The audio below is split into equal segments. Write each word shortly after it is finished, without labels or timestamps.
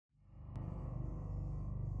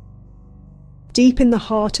Deep in the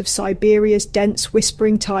heart of Siberia's dense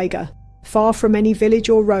whispering taiga, far from any village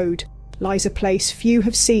or road, lies a place few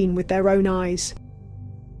have seen with their own eyes,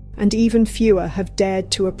 and even fewer have dared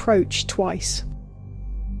to approach twice.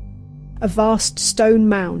 A vast stone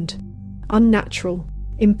mound, unnatural,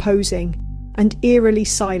 imposing, and eerily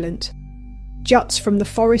silent, juts from the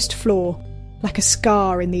forest floor like a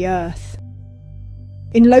scar in the earth.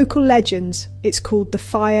 In local legends, it's called the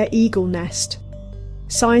Fire Eagle Nest.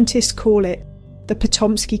 Scientists call it the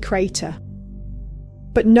Patomskiy Crater.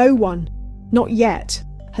 But no one, not yet,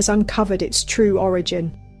 has uncovered its true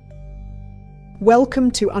origin.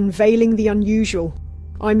 Welcome to Unveiling the Unusual.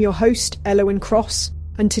 I'm your host, Elowen Cross,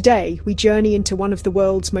 and today we journey into one of the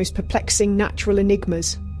world's most perplexing natural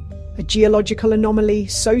enigmas, a geological anomaly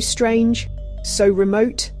so strange, so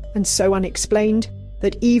remote, and so unexplained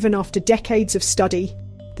that even after decades of study,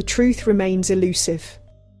 the truth remains elusive.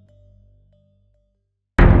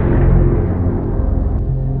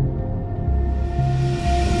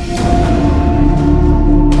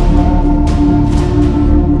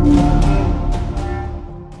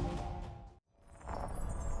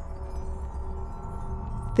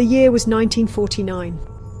 The year was 1949.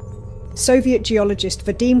 Soviet geologist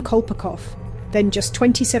Vadim Kolpakov, then just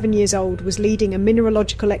 27 years old, was leading a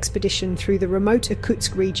mineralogical expedition through the remote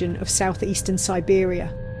Irkutsk region of southeastern Siberia.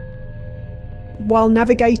 While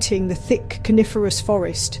navigating the thick coniferous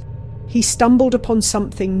forest, he stumbled upon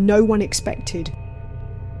something no one expected.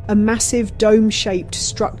 A massive dome-shaped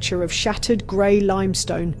structure of shattered grey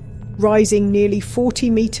limestone, rising nearly 40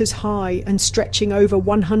 metres high and stretching over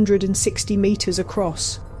 160 metres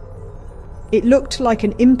across. It looked like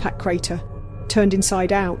an impact crater, turned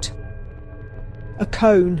inside out. A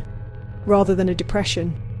cone, rather than a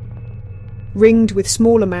depression, ringed with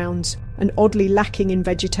smaller mounds and oddly lacking in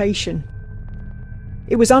vegetation.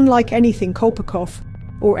 It was unlike anything Kolpakov,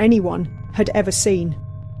 or anyone, had ever seen,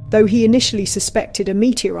 though he initially suspected a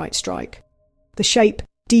meteorite strike. The shape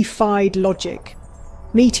defied logic.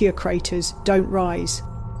 Meteor craters don't rise,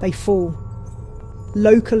 they fall.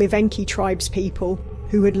 Local Evenki tribespeople,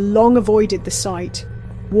 who had long avoided the site,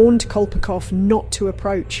 warned Kolpakov not to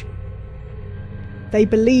approach. They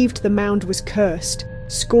believed the mound was cursed,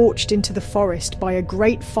 scorched into the forest by a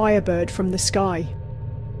great firebird from the sky.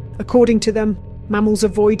 According to them, mammals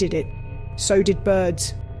avoided it, so did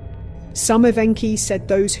birds. Some Evenki said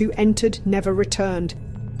those who entered never returned,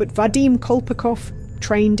 but Vadim Kolpakov,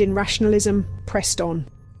 trained in rationalism, pressed on.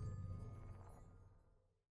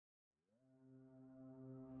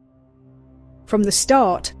 From the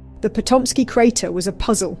start, the Patomskiy Crater was a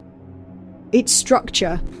puzzle. Its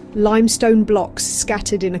structure, limestone blocks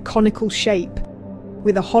scattered in a conical shape,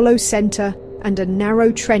 with a hollow centre and a narrow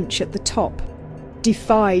trench at the top,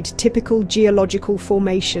 defied typical geological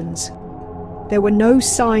formations. There were no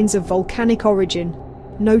signs of volcanic origin,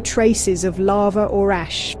 no traces of lava or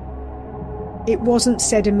ash. It wasn't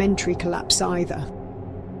sedimentary collapse either.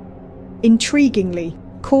 Intriguingly,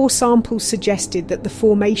 core samples suggested that the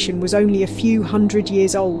formation was only a few hundred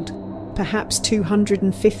years old, perhaps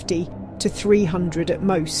 250 to 300 at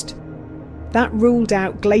most. That ruled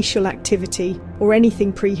out glacial activity or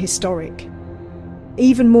anything prehistoric.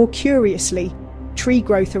 Even more curiously, tree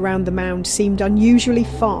growth around the mound seemed unusually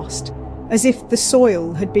fast, as if the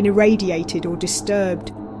soil had been irradiated or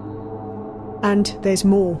disturbed. And there's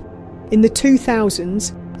more. In the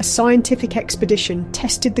 2000s, a scientific expedition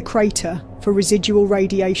tested the crater for residual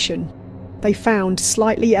radiation. They found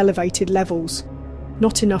slightly elevated levels,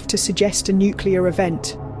 not enough to suggest a nuclear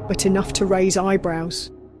event, but enough to raise eyebrows.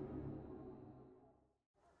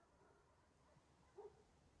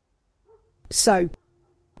 So,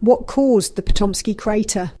 what caused the Patomskiy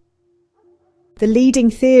Crater? The leading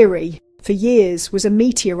theory for years was a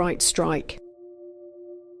meteorite strike.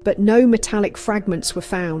 But no metallic fragments were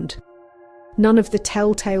found. None of the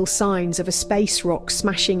telltale signs of a space rock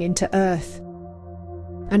smashing into Earth.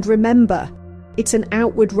 And remember, it's an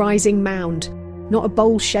outward rising mound, not a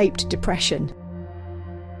bowl-shaped depression.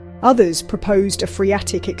 Others proposed a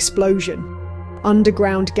phreatic explosion,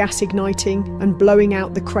 underground gas igniting and blowing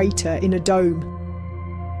out the crater in a dome.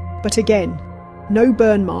 But again, no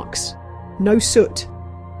burn marks, no soot,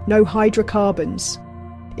 no hydrocarbons.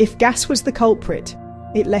 If gas was the culprit,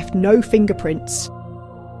 it left no fingerprints.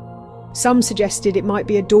 Some suggested it might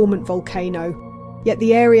be a dormant volcano, yet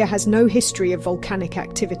the area has no history of volcanic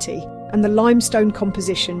activity, and the limestone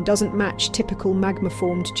composition doesn't match typical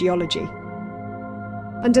magma-formed geology.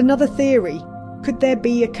 And another theory, could there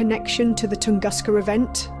be a connection to the Tunguska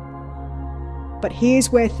Event? But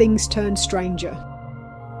here's where things turn stranger.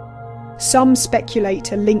 Some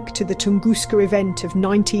speculate a link to the Tunguska Event of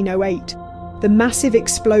 1908, the massive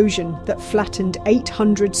explosion that flattened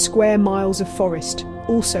 800 square miles of forest,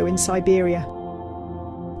 also in Siberia.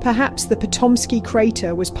 Perhaps the Patomskiy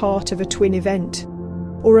Crater was part of a twin event,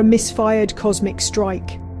 or a misfired cosmic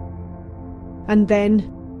strike. And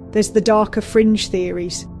then there's the darker fringe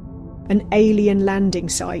theories, an alien landing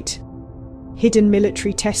site, hidden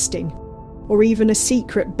military testing, or even a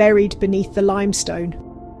secret buried beneath the limestone.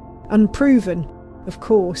 Unproven, of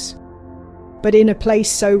course, but in a place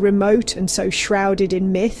so remote and so shrouded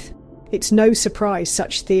in myth, it's no surprise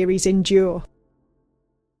such theories endure.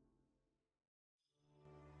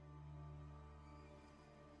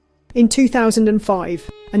 In 2005,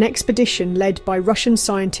 an expedition led by Russian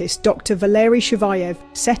scientist Dr. Valery Shuvayev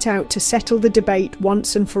set out to settle the debate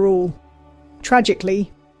once and for all.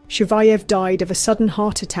 Tragically, Shuvayev died of a sudden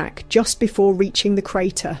heart attack just before reaching the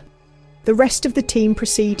crater. The rest of the team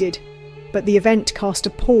proceeded, but the event cast a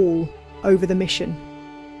pall over the mission.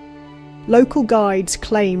 Local guides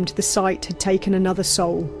claimed the site had taken another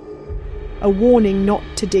soul, a warning not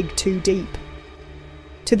to dig too deep.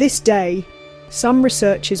 To this day, some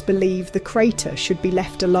researchers believe the crater should be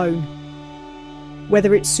left alone.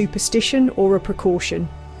 Whether it's superstition or a precaution,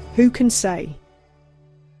 who can say?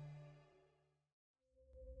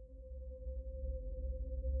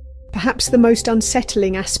 Perhaps the most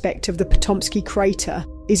unsettling aspect of the Patomskiy Crater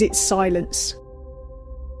is its silence.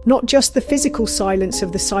 Not just the physical silence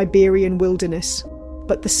of the Siberian wilderness,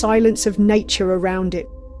 but the silence of nature around it.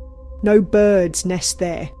 No birds nest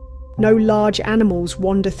there, no large animals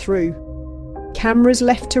wander through. Cameras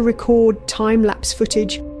left to record time-lapse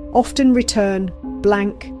footage often return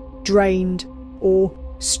blank, drained, or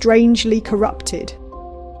strangely corrupted.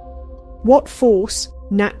 What force,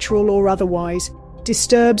 natural or otherwise,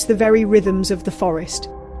 disturbs the very rhythms of the forest?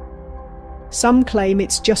 Some claim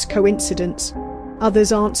it's just coincidence,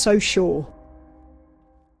 others aren't so sure.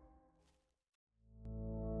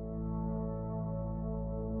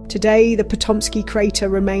 Today, the Patomskiy Crater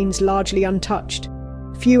remains largely untouched.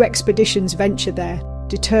 Few expeditions venture there,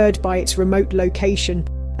 deterred by its remote location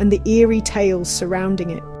and the eerie tales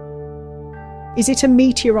surrounding it. Is it a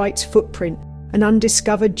meteorite's footprint, an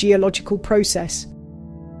undiscovered geological process,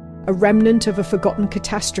 a remnant of a forgotten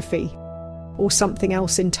catastrophe, or something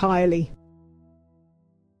else entirely?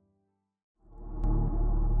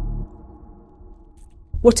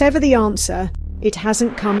 Whatever the answer, it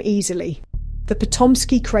hasn't come easily. The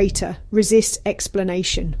Patomskiy Crater resists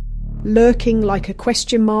explanation, lurking like a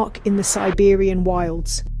question mark in the Siberian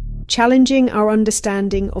wilds, challenging our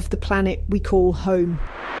understanding of the planet we call home.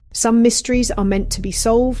 Some mysteries are meant to be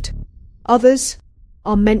solved, others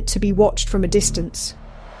are meant to be watched from a distance.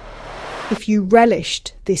 If you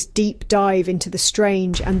relished this deep dive into the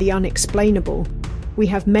strange and the unexplainable, we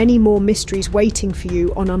have many more mysteries waiting for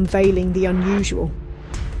you on Unveiling the Unusual.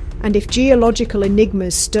 And if geological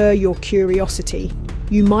enigmas stir your curiosity,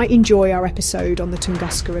 you might enjoy our episode on the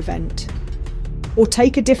Tunguska Event. Or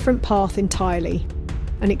take a different path entirely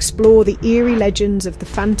and explore the eerie legends of the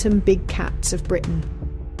phantom big cats of Britain.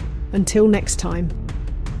 Until next time,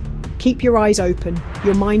 keep your eyes open,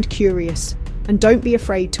 your mind curious, and don't be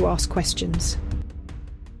afraid to ask questions.